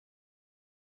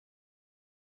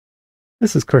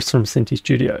This is Chris from Synty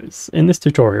Studios. In this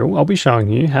tutorial, I'll be showing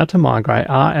you how to migrate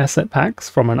our asset packs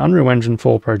from an Unreal Engine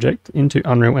 4 project into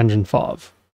Unreal Engine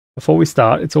 5. Before we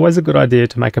start, it's always a good idea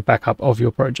to make a backup of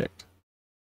your project.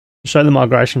 To show the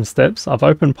migration steps, I've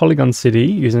opened POLYGON City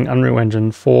using Unreal Engine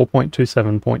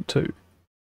 4.27.2.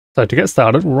 So to get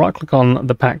started, we'll right-click on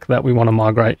the pack that we want to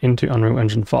migrate into Unreal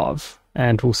Engine 5,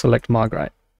 and we'll select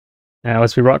Migrate. Now,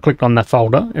 as we right-click on that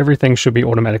folder, everything should be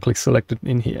automatically selected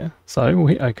in here. So we'll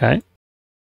hit OK.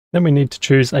 Then we need to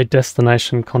choose a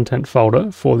destination content folder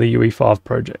for the UE5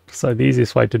 project. So the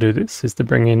easiest way to do this is to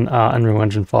bring in our Unreal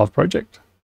Engine 5 project.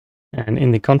 And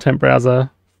in the content browser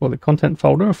for the content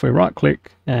folder, if we right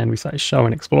click and we say show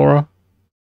in Explorer,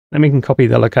 then we can copy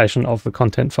the location of the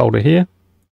content folder here.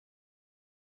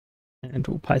 And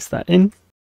we'll paste that in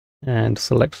and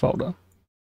select folder.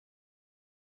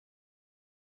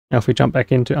 Now if we jump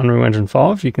back into Unreal Engine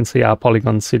 5, you can see our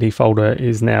POLYGON City folder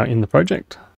is now in the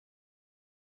project.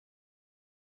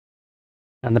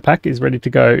 And the pack is ready to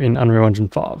go in Unreal Engine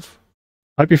 5.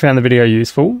 Hope you found the video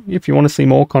useful. If you want to see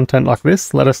more content like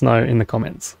this, let us know in the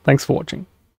comments. Thanks for watching.